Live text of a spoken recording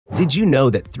Did you know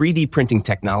that 3D printing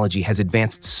technology has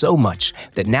advanced so much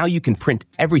that now you can print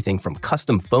everything from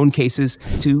custom phone cases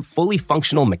to fully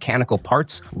functional mechanical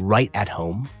parts right at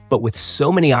home? But with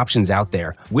so many options out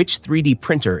there, which 3D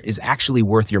printer is actually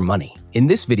worth your money? In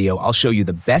this video, I'll show you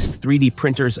the best 3D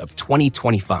printers of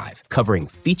 2025, covering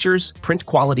features, print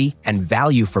quality, and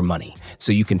value for money,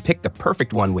 so you can pick the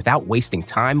perfect one without wasting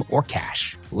time or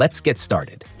cash. Let's get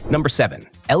started. Number 7.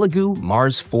 Elegoo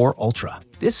Mars 4 Ultra.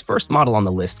 This first model on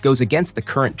the list goes against the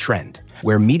current trend,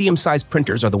 where medium-sized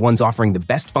printers are the ones offering the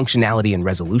best functionality and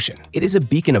resolution. It is a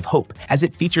beacon of hope, as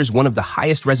it features one of the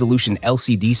highest resolution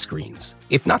LCD screens,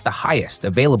 if not the highest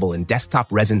available in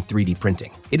desktop resin 3D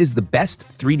printing. It is the best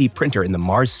 3D printer in the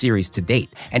Mars series to date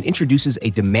and introduces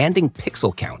a demanding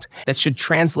pixel count that should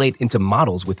translate into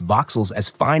models with voxels as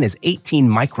fine as 18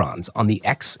 microns on the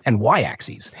X and Y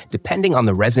axes, depending on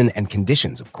the resin and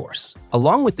conditions, of course.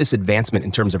 Along with this advancement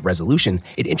in terms of resolution,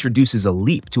 it introduces a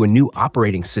leap to a new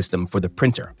operating system for the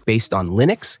printer, based on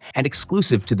Linux and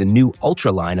exclusive to the new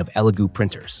Ultra line of Elegoo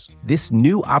printers. This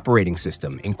new operating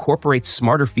system incorporates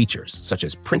smarter features such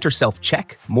as printer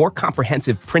self-check, more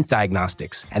comprehensive print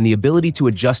diagnostics, and the ability to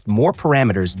adjust more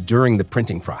parameters during the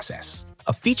printing process.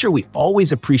 A feature we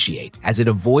always appreciate, as it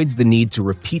avoids the need to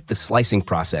repeat the slicing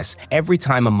process every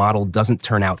time a model doesn't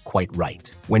turn out quite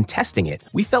right. When testing it,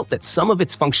 we felt that some of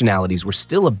its functionalities were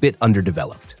still a bit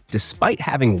underdeveloped. Despite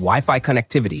having Wi-Fi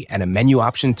connectivity and a menu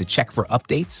option to check for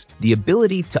updates, the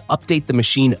ability to update the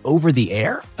machine over the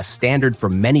air, a standard for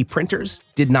many printers,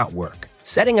 did not work.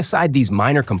 Setting aside these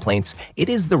minor complaints, it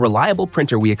is the reliable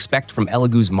printer we expect from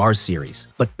Elegoo's Mars series,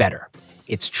 but better.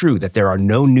 It's true that there are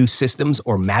no new systems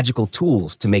or magical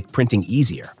tools to make printing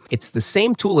easier. It's the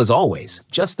same tool as always,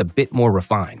 just a bit more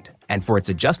refined. And for its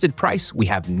adjusted price, we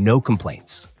have no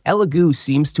complaints. Elegoo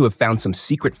seems to have found some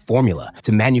secret formula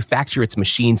to manufacture its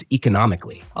machines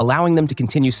economically, allowing them to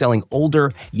continue selling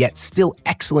older, yet still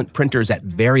excellent printers at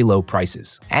very low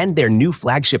prices, and their new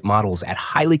flagship models at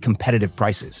highly competitive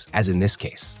prices, as in this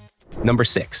case. Number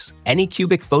 6.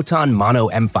 Anycubic Photon Mono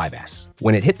M5s.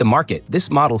 When it hit the market,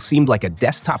 this model seemed like a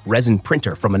desktop resin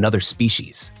printer from another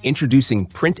species, introducing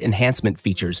print enhancement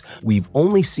features we've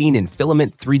only seen in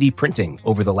filament 3D printing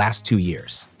over the last 2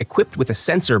 years. Equipped with a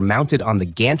sensor mounted on the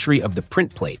gantry of the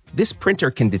print plate, this printer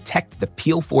can detect the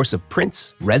peel force of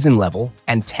prints, resin level,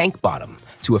 and tank bottom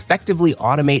to effectively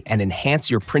automate and enhance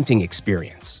your printing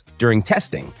experience. During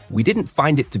testing, we didn't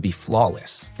find it to be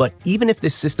flawless, but even if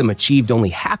this system achieved only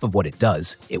half of what it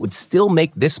does, it would still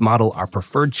make this model our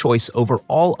preferred choice over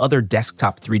all other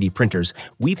desktop 3D printers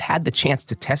we've had the chance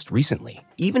to test recently,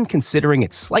 even considering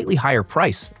its slightly higher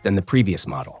price than the previous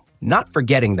model. Not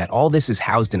forgetting that all this is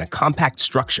housed in a compact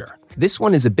structure. This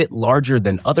one is a bit larger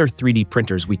than other 3D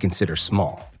printers we consider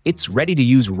small. It's ready to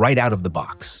use right out of the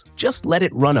box. Just let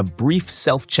it run a brief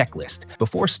self-checklist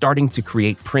before starting to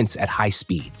create prints at high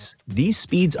speeds. These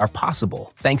speeds are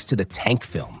possible thanks to the tank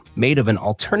film, made of an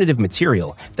alternative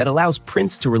material that allows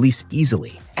prints to release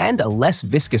easily, and a less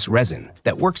viscous resin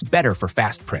that works better for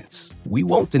fast prints. We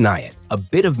won't deny it, a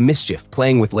bit of mischief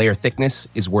playing with layer thickness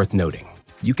is worth noting.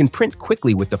 You can print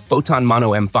quickly with the Photon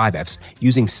Mono M5s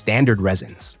using standard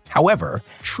resins. However,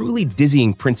 truly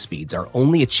dizzying print speeds are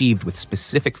only achieved with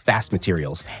specific fast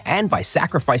materials and by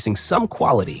sacrificing some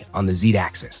quality on the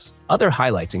Z-axis. Other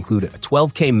highlights include a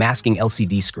 12K masking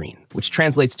LCD screen, which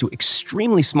translates to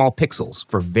extremely small pixels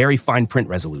for very fine print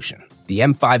resolution. The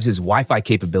M5's Wi-Fi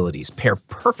capabilities pair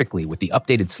perfectly with the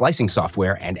updated slicing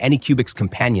software and Anycubic's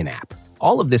companion app.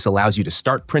 All of this allows you to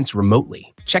start prints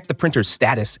remotely, check the printer's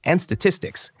status and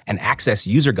statistics, and access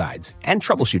user guides and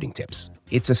troubleshooting tips.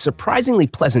 It's a surprisingly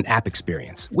pleasant app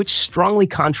experience, which strongly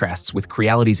contrasts with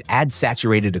Creality's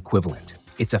ad-saturated equivalent.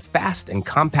 It's a fast and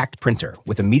compact printer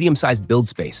with a medium-sized build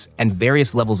space and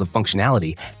various levels of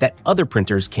functionality that other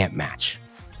printers can't match.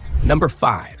 Number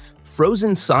 5.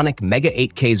 Phrozen Sonic Mega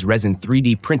 8K's resin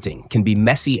 3D printing can be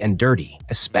messy and dirty,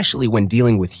 especially when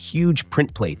dealing with huge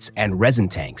print plates and resin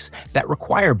tanks that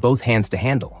require both hands to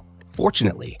handle.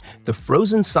 Fortunately, the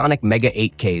Phrozen Sonic Mega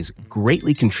 8Ks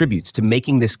greatly contributes to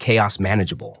making this chaos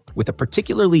manageable, with a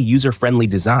particularly user-friendly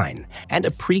design and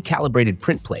a pre-calibrated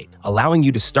print plate, allowing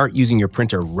you to start using your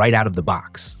printer right out of the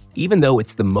box. Even though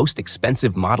it's the most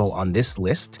expensive model on this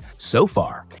list, so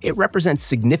far, it represents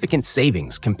significant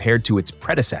savings compared to its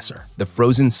predecessor, the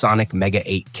Phrozen Sonic Mega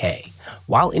 8K,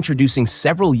 while introducing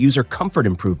several user comfort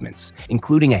improvements,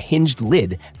 including a hinged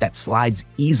lid that slides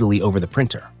easily over the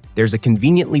printer. There's a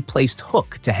conveniently placed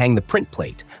hook to hang the print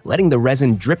plate, letting the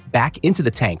resin drip back into the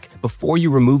tank before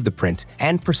you remove the print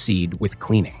and proceed with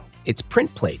cleaning. Its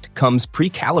print plate comes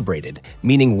pre-calibrated,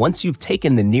 meaning once you've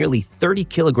taken the nearly 30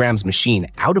 kilograms machine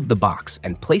out of the box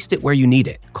and placed it where you need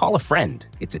it, call a friend.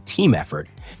 It's a team effort.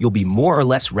 You'll be more or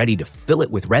less ready to fill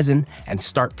it with resin and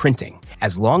start printing,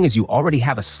 as long as you already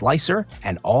have a slicer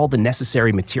and all the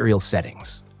necessary material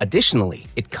settings. Additionally,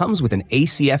 it comes with an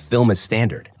ACF film as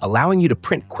standard, allowing you to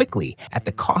print quickly at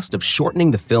the cost of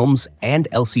shortening the film's and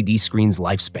LCD screen's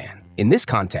lifespan. In this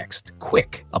context,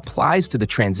 quick applies to the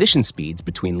transition speeds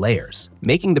between layers,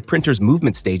 making the printer's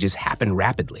movement stages happen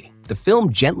rapidly. The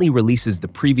film gently releases the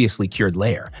previously cured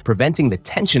layer, preventing the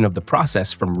tension of the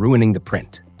process from ruining the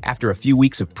print. After a few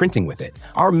weeks of printing with it,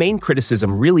 our main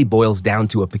criticism really boils down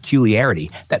to a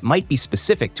peculiarity that might be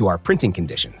specific to our printing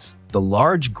conditions. The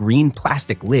large green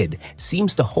plastic lid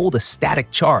seems to hold a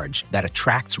static charge that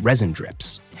attracts resin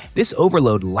drips. This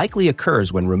overload likely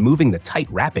occurs when removing the tight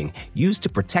wrapping used to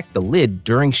protect the lid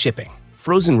during shipping.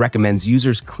 Phrozen recommends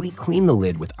users clean the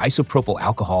lid with isopropyl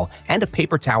alcohol and a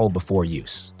paper towel before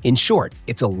use. In short,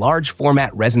 it's a large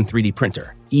format resin 3D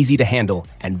printer, easy to handle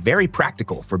and very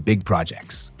practical for big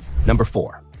projects. Number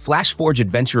 4. Flashforge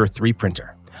Adventurer 3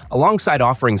 Printer. Alongside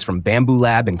offerings from Bamboo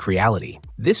Lab and Creality,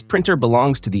 this printer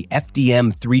belongs to the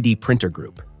FDM 3D printer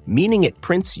group, meaning it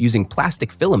prints using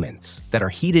plastic filaments that are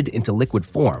heated into liquid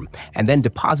form and then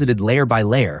deposited layer by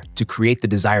layer to create the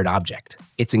desired object.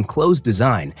 Its enclosed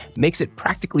design makes it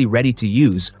practically ready to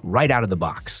use right out of the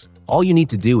box. All you need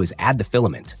to do is add the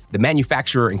filament. The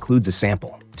manufacturer includes a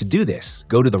sample. To do this,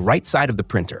 go to the right side of the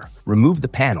printer, remove the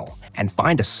panel, and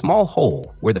find a small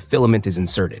hole where the filament is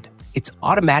inserted. It's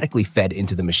automatically fed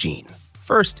into the machine.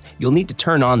 First, you'll need to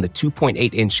turn on the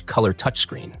 2.8-inch color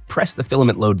touchscreen, press the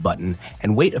filament load button,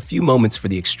 and wait a few moments for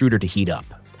the extruder to heat up.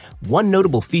 One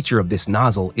notable feature of this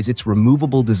nozzle is its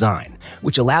removable design,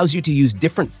 which allows you to use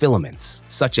different filaments,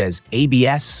 such as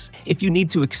ABS, if you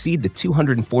need to exceed the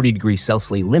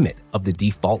 240°C limit of the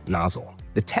default nozzle.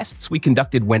 The tests we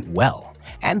conducted went well,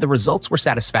 and the results were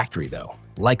satisfactory though.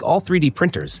 Like all 3D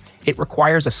printers, it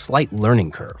requires a slight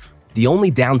learning curve. The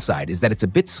only downside is that it's a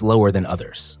bit slower than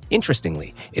others.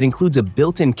 Interestingly, it includes a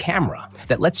built-in camera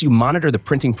that lets you monitor the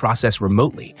printing process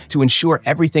remotely to ensure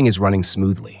everything is running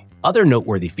smoothly. Other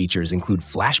noteworthy features include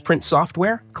flash print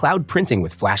software, cloud printing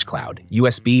with Flash Cloud,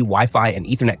 USB, Wi-Fi, and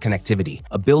Ethernet connectivity,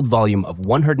 a build volume of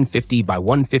 150 by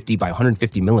 150 by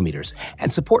 150 millimeters,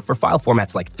 and support for file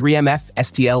formats like 3MF,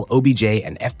 STL, OBJ,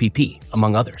 and FPP,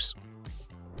 among others.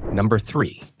 Number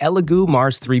 3. Elegoo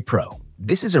Mars 3 Pro.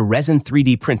 This is a resin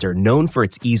 3D printer known for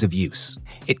its ease of use.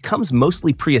 It comes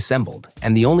mostly pre-assembled,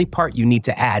 and the only part you need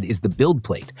to add is the build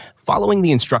plate, following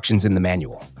the instructions in the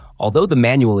manual. Although the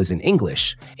manual is in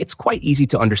English, it's quite easy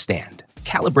to understand.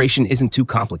 Calibration isn't too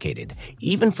complicated,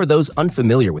 even for those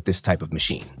unfamiliar with this type of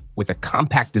machine. With a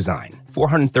compact design,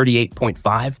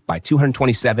 438.5 by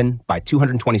 227 by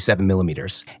 227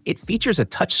 millimeters, it features a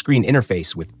touchscreen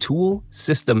interface with tool,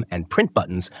 system, and print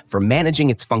buttons for managing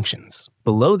its functions.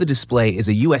 Below the display is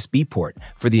a USB port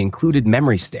for the included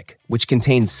memory stick, which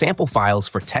contains sample files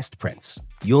for test prints.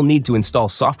 You'll need to install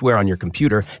software on your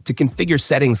computer to configure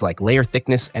settings like layer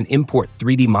thickness and import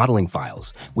 3D modeling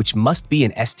files, which must be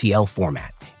in STL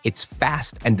format. It's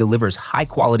fast and delivers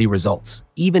high-quality results,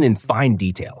 even in fine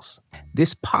details.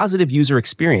 This positive user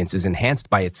experience is enhanced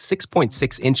by its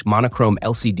 6.6-inch monochrome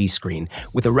LCD screen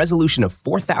with a resolution of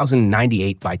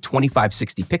 4098 by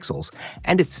 2560 pixels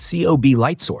and its COB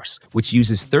light source, which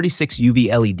uses 36 UV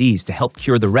LEDs to help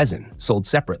cure the resin, sold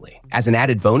separately. As an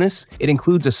added bonus, it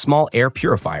includes a small air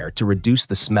purifier to reduce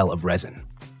the smell of resin.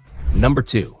 Number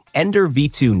 2. Ender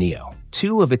V2 Neo.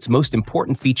 Two of its most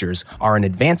important features are an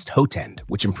advanced hotend,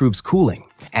 which improves cooling,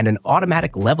 and an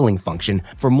automatic leveling function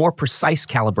for more precise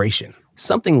calibration,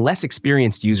 something less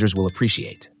experienced users will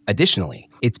appreciate. Additionally,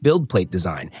 its build plate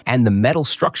design and the metal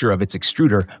structure of its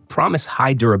extruder promise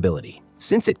high durability.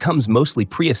 Since it comes mostly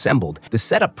pre-assembled, the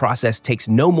setup process takes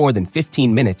no more than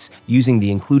 15 minutes using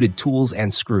the included tools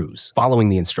and screws, following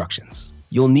the instructions.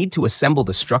 You'll need to assemble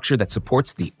the structure that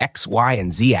supports the X, Y,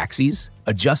 and Z axes,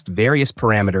 adjust various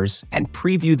parameters, and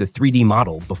preview the 3D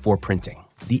model before printing.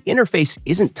 The interface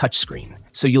isn't touchscreen,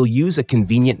 so you'll use a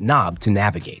convenient knob to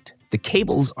navigate. The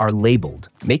cables are labeled,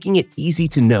 making it easy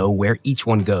to know where each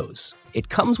one goes. It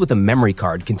comes with a memory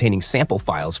card containing sample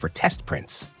files for test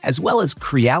prints, as well as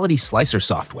Creality Slicer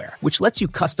software, which lets you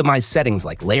customize settings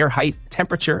like layer height,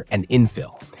 temperature, and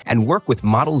infill, and work with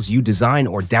models you design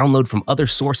or download from other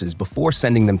sources before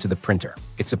sending them to the printer.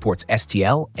 It supports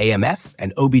STL, AMF,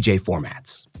 and OBJ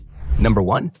formats. Number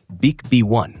 1. Biqu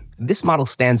B1. This model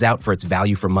stands out for its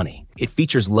value for money. It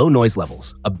features low noise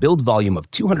levels, a build volume of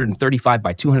 235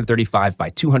 by 235 by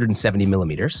 270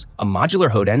 millimeters, a modular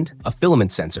hood end, a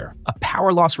filament sensor, a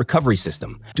power loss recovery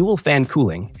system, dual fan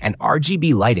cooling, and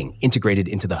RGB lighting integrated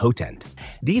into the hot end.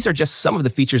 These are just some of the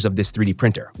features of this 3D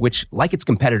printer, which, like its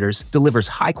competitors, delivers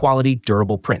high-quality,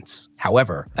 durable prints.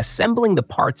 However, assembling the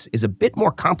parts is a bit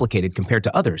more complicated compared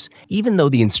to others, even though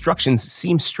the instructions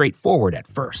seem straightforward at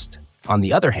first. On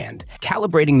the other hand,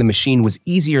 calibrating the machine was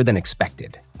easier than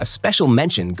expected. A special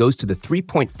mention goes to the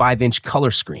 3.5-inch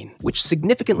color screen, which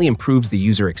significantly improves the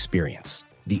user experience.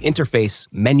 The interface,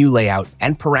 menu layout,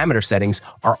 and parameter settings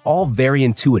are all very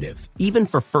intuitive, even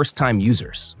for first-time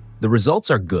users. The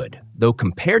results are good, though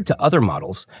compared to other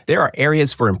models, there are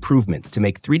areas for improvement to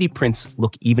make 3D prints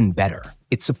look even better.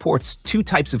 It supports two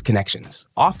types of connections: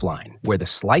 offline, where the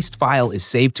sliced file is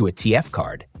saved to a TF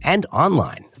card, and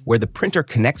online, where the printer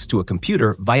connects to a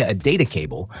computer via a data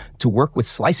cable to work with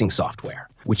slicing software,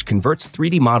 which converts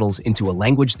 3D models into a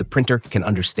language the printer can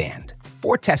understand.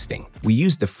 For testing, we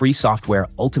used the free software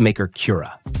Ultimaker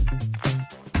Cura.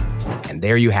 And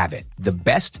there you have it, the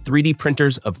best 3D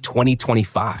printers of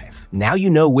 2025. Now you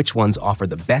know which ones offer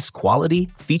the best quality,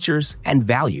 features, and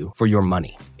value for your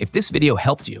money. If this video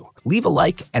helped you, leave a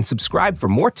like and subscribe for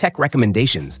more tech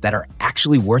recommendations that are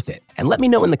actually worth it. And let me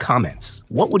know in the comments,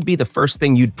 what would be the first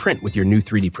thing you'd print with your new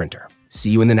 3D printer?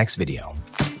 See you in the next video.